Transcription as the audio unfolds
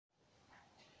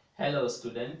Hello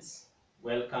students,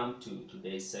 welcome to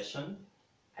today's session.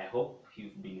 I hope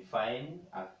you've been fine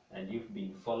and you've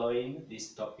been following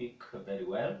this topic very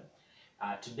well.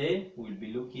 Today we'll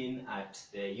be looking at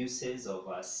the uses of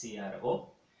a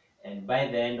CRO, and by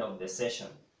the end of the session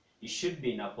you should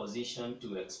be in a position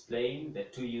to explain the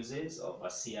two uses of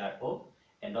a CRO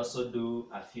and also do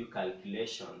a few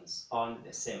calculations on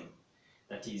the same.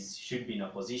 That is, should be in a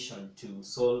position to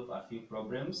solve a few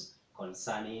problems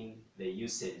concerning the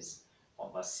uses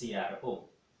of a CRO.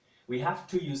 We have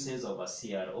two uses of a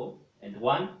CRO, and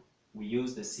one, we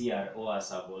use the CRO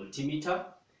as a voltmeter,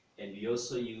 and we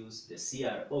also use the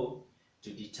CRO to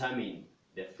determine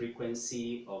the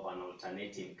frequency of an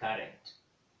alternating current.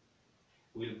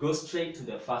 We'll go straight to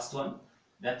the first one,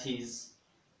 that is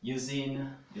using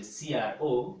the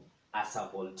CRO as a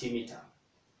voltmeter.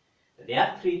 There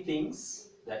are three things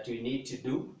that we need to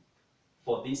do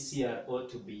for this CRO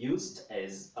to be used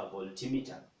as a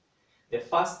voltmeter. The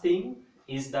first thing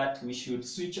is that we should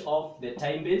switch off the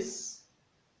time base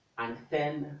and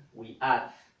then we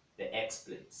earth the X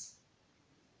plates.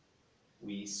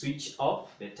 We switch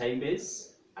off the time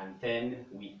base and then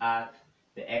we earth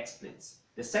the X plates.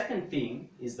 The second thing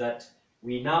is that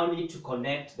we now need to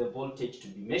connect the voltage to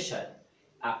be measured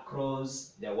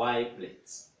across the Y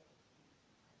plates.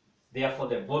 Therefore,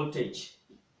 the voltage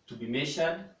to be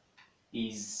measured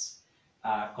is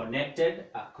connected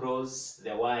across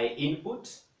the Y input.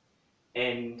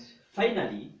 And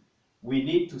finally, we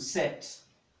need to set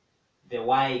the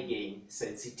Y gain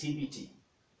sensitivity.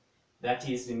 That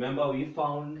is, remember we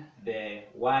found the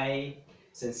Y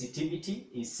sensitivity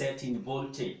is set in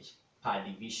voltage per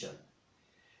division.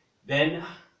 Then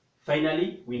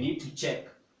finally, we need to check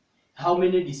how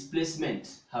many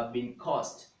displacements have been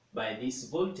caused by this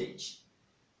voltage.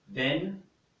 Then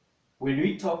when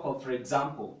we talk of, for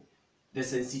example, the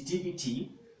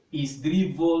sensitivity is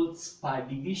 3 volts per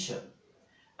division,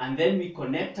 and then we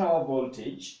connect our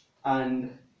voltage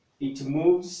and it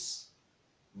moves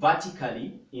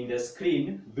vertically in the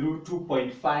screen through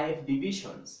 2.5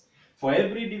 divisions. For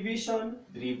every division,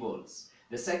 3 volts.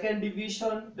 The second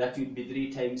division, that will be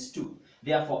 3 times 2.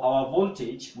 Therefore, our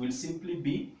voltage will simply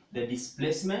be the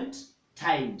displacement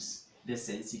times the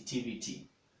sensitivity.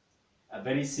 A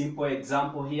very simple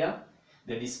example here.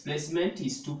 The displacement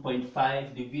is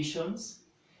 2.5 divisions.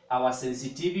 Our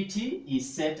sensitivity is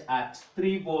set at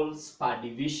 3 volts per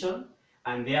division,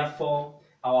 and therefore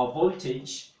our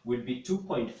voltage will be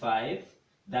 2.5,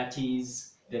 that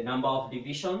is the number of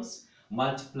divisions,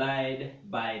 multiplied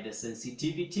by the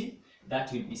sensitivity,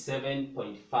 that will be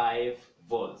 7.5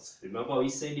 volts. Remember we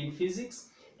said in physics,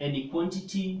 any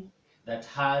quantity that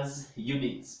has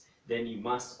units, then you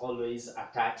must always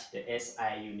attach the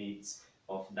SI units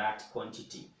of that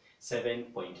quantity,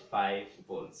 7.5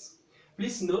 volts.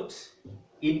 Please note,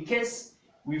 in case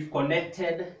we've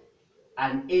connected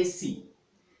an AC,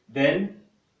 then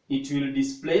it will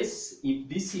displace, if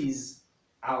this is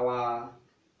our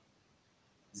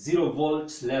 0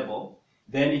 volt level,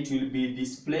 then it will be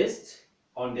displaced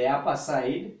on the upper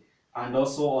side and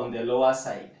also on the lower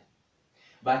side.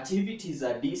 But if it is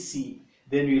a DC,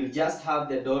 then we'll just have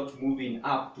the dot moving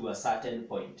up to a certain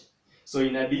point. So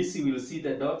in a DC, we'll see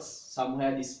the dots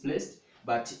somewhere displaced,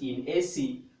 but in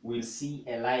AC, we'll see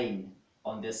a line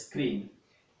on the screen.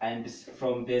 And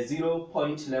from the 0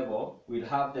 point level, we'll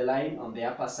have the line on the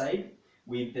upper side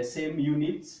with the same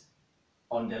units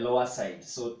on the lower side.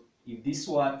 So if this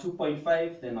were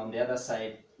 2.5, then on the other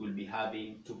side, we'll be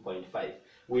having 2.5.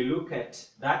 We'll look at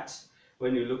that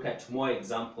when we look at more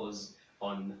examples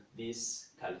on these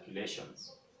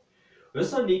calculations. We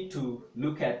also need to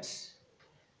look at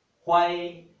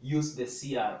why use the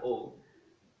CRO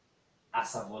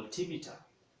as a voltmeter.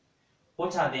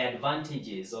 What are the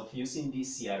advantages of using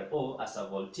this CRO as a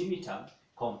voltmeter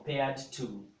compared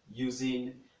to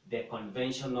using the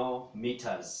conventional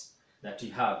meters that we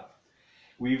have?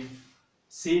 We've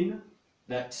seen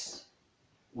that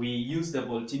we use the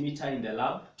voltmeter in the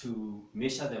lab to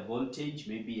measure the voltage,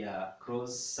 maybe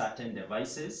across certain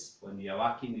devices when we are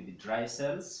working with the dry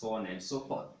cells, so on and so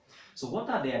forth. So what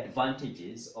are the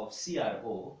advantages of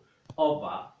CRO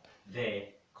over the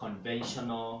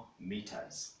conventional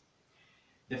meters?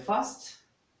 The first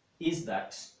is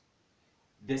that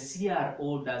the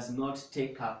CRO does not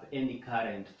take up any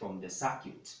current from the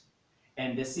circuit.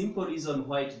 And the simple reason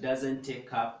why it doesn't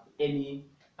take up any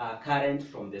current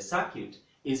from the circuit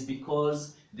is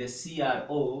because the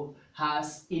CRO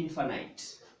has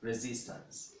infinite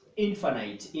resistance.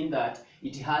 Infinite in that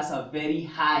it has a very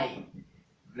high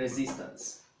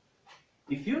resistance.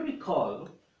 If you recall,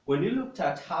 when you looked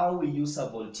at how we use a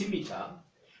voltmeter,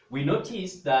 we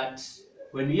noticed that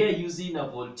when we are using a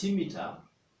voltmeter,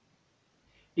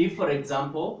 if for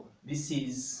example, this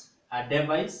is a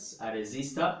device, a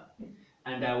resistor,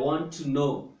 and I want to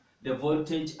know the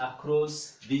voltage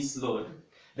across this load,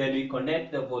 then we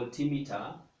connect the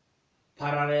voltmeter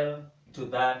parallel to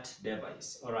that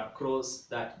device or across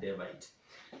that device.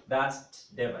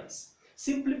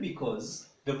 Simply because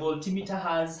the voltmeter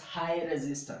has high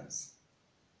resistance.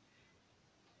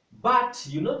 But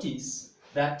you notice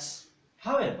that,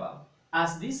 however,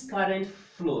 as this current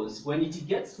flows, when it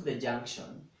gets to the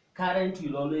junction, current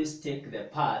will always take the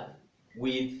path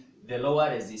with the lower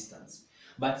resistance.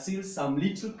 But still some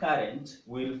little current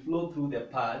will flow through the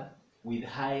path with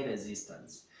high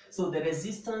resistance. So the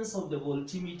resistance of the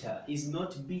voltmeter is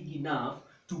not big enough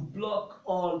to block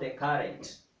all the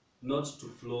current, not to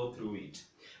flow through it.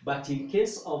 But in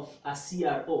case of a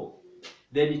CRO,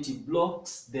 then it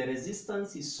blocks, the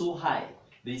resistance is so high,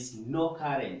 there is no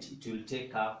current it will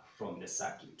take up from the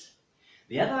circuit.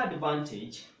 The other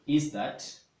advantage is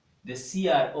that the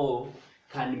CRO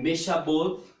can measure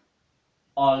both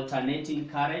alternating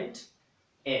current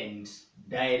and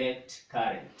direct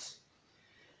current.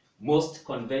 Most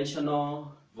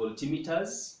conventional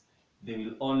voltmeters, they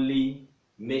will only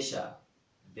measure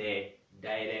the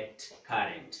direct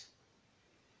current.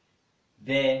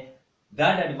 The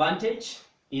third advantage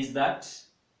is that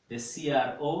the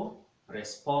CRO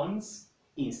responds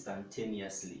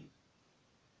instantaneously.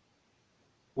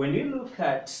 When you look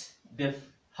at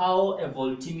how a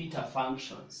voltmeter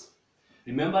functions,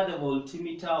 remember the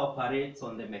voltmeter operates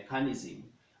on the mechanism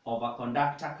of a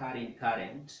conductor carrying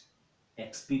current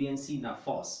experiencing a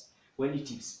force when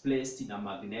it is placed in a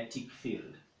magnetic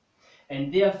field.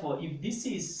 And therefore, if this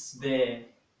is the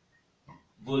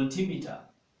voltmeter,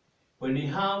 when we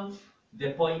have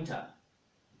the pointer,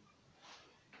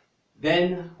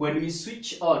 then when we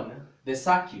switch on the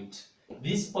circuit,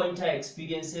 this pointer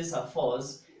experiences a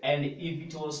force, and if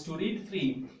it was to read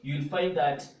 3, you'll find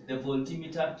that the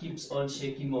voltmeter keeps on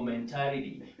shaking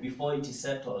momentarily before it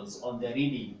settles on the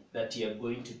reading that you are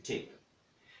going to take.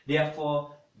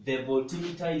 Therefore, the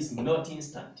voltmeter is not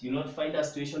instant. You'll not find a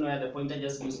situation where the pointer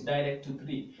just goes direct to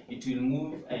 3. It will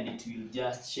move and it will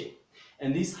just shake.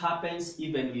 And this happens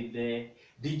even with the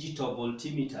digital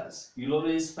voltmeters. You'll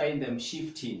always find them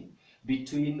shifting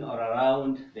between or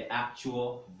around the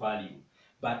actual value.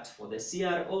 But for the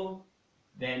CRO,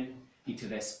 then it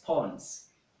responds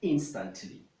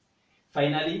instantly.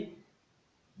 Finally,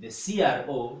 the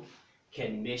CRO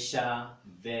can measure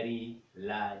very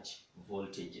large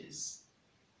voltages.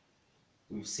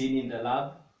 We've seen in the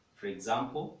lab, for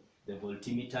example, the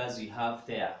voltmeters we have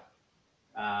there,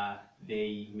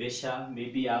 they measure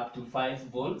maybe up to 5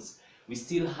 volts. We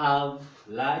still have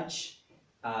large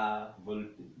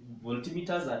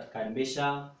voltmeters that can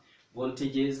measure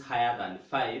voltages higher than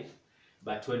 5,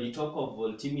 but when you talk of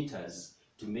voltmeters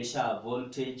to measure a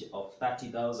voltage of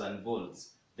 30,000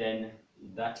 volts, then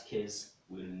in that case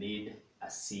we'll need a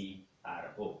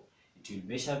CRO. It will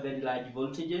measure very large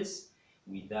voltages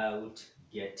without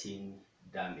getting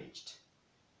damaged.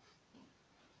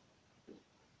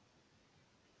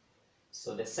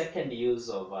 So the second use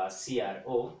of a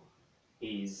CRO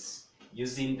is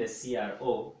using the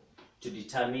CRO to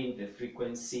determine the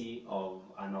frequency of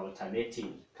an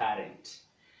alternating current.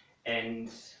 And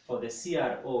for the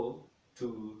CRO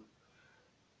to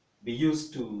be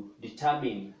used to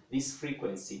determine this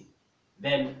frequency,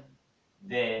 then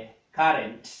the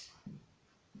current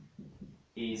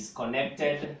is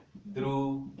connected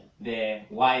through the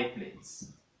Y plates.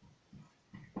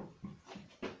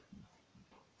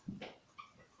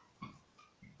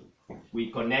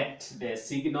 We connect the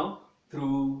signal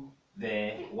through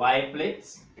the Y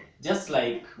plates, just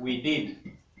like we did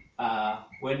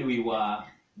when we were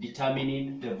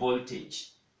determining the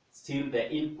voltage. Still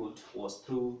the input was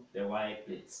through the Y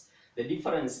plates. The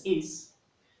difference is,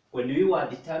 when we were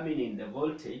determining the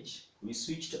voltage, we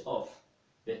switched off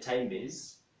the time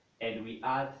base and we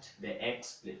added the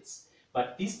X plates.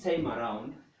 But this time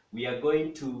around, we are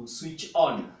going to switch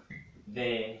on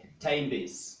the time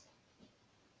base.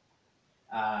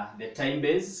 The time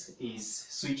base is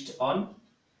switched on.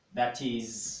 That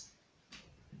is,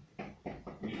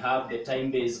 we have the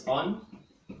time base on.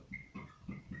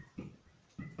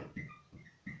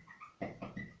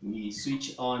 We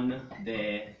switch on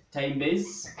the time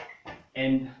base,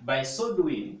 and by so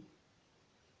doing,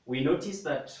 we notice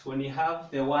that when we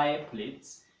have the Y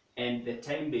plates and the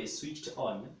time base switched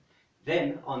on,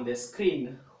 then on the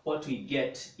screen what we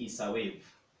get is a wave.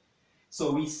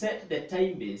 So we set the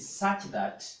time base such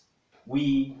that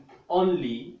we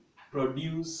only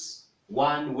produce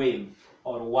one wave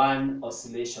or one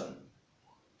oscillation.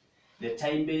 the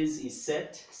time base is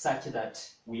set such that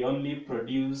we only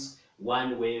produce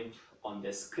one wave on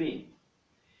the screen.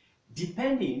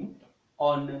 Depending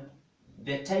on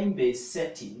the time base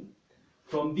setting,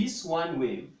 from this one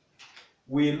wave,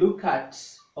 we look at,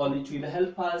 or it will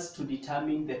help us to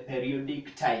determine the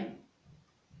periodic time.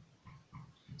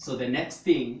 So the next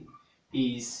thing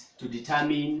is to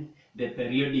determine the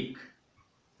periodic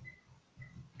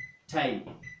time,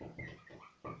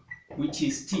 which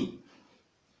is T.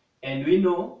 And we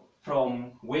know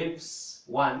from waves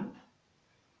 1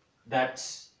 that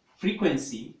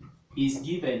frequency is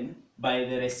given by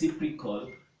the reciprocal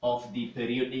of the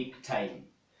periodic time.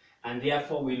 And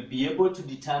therefore we'll be able to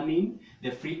determine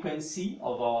the frequency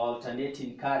of our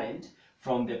alternating current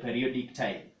from the periodic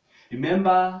time.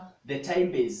 Remember, the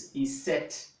time base is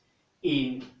set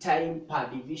in time per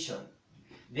division.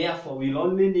 Therefore, we'll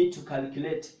only need to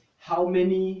calculate how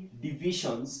many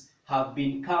divisions have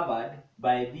been covered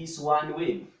by this one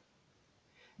wave.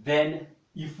 Then,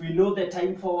 if we know the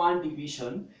time for one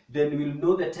division, then we'll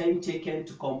know the time taken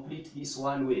to complete this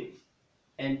one wave.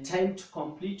 And time to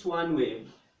complete one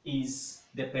wave is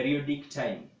the periodic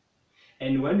time.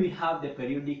 And when we have the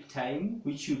periodic time,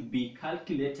 which should be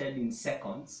calculated in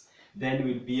seconds, then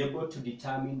we'll be able to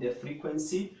determine the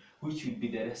frequency, which will be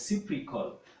the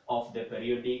reciprocal of the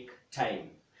periodic time.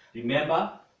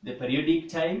 Remember, the periodic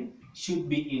time should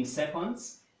be in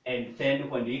seconds, and then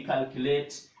when we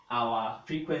calculate our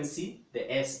frequency,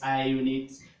 the SI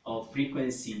unit of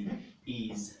frequency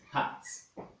is hertz.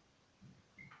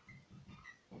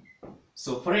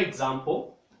 So for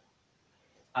example,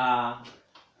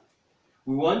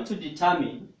 we want to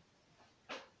determine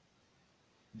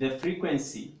the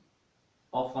frequency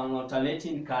of an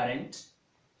alternating current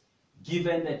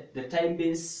given that the time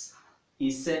base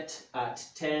is set at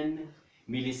 10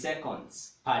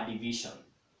 milliseconds per division.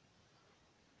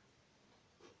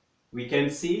 We can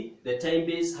see the time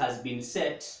base has been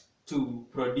set to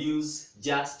produce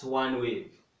just one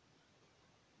wave.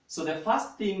 So the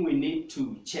first thing we need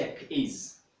to check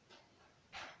is,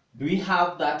 do we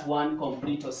have that one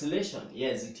complete oscillation?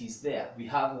 Yes, it is there. We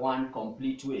have one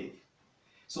complete wave.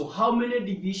 So how many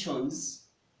divisions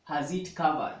has it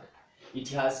covered? It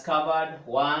has covered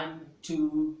 1,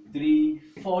 2, 3,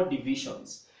 4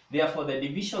 divisions. Therefore, the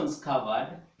divisions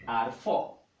covered are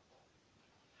 4.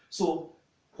 So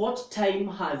what time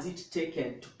has it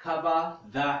taken to cover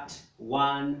that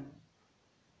one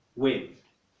wave?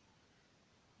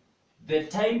 The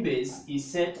time base is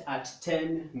set at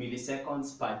 10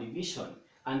 milliseconds per division,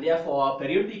 and therefore our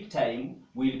periodic time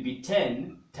will be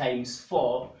 10 times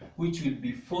 4, which will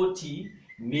be 40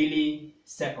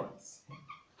 milliseconds.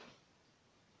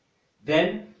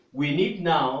 Then we need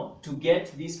now to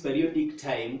get this periodic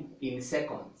time in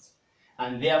seconds,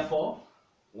 and therefore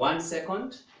 1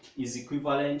 second is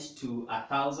equivalent to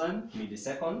 1,000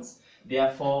 milliseconds.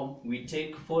 Therefore we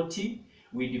take 40,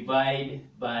 we divide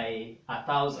by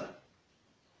 1,000.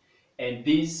 And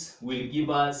this will give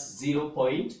us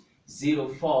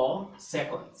 0.04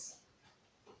 seconds.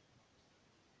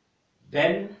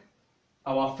 Then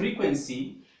our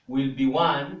frequency will be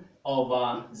 1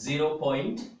 over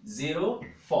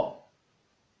 0.04,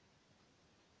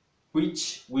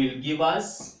 which will give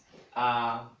us,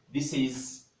 this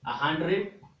is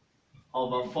 100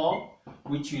 over 4,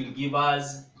 which will give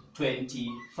us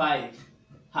 25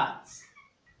 hertz.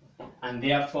 And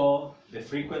therefore the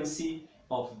frequency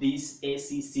of this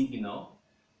AC signal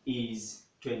is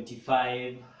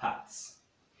 25 hertz.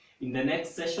 In the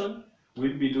next session,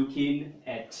 we'll be looking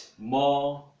at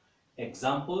more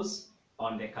examples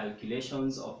on the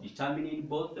calculations of determining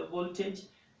both the voltage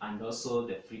and also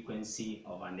the frequency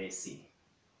of an AC.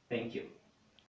 Thank you.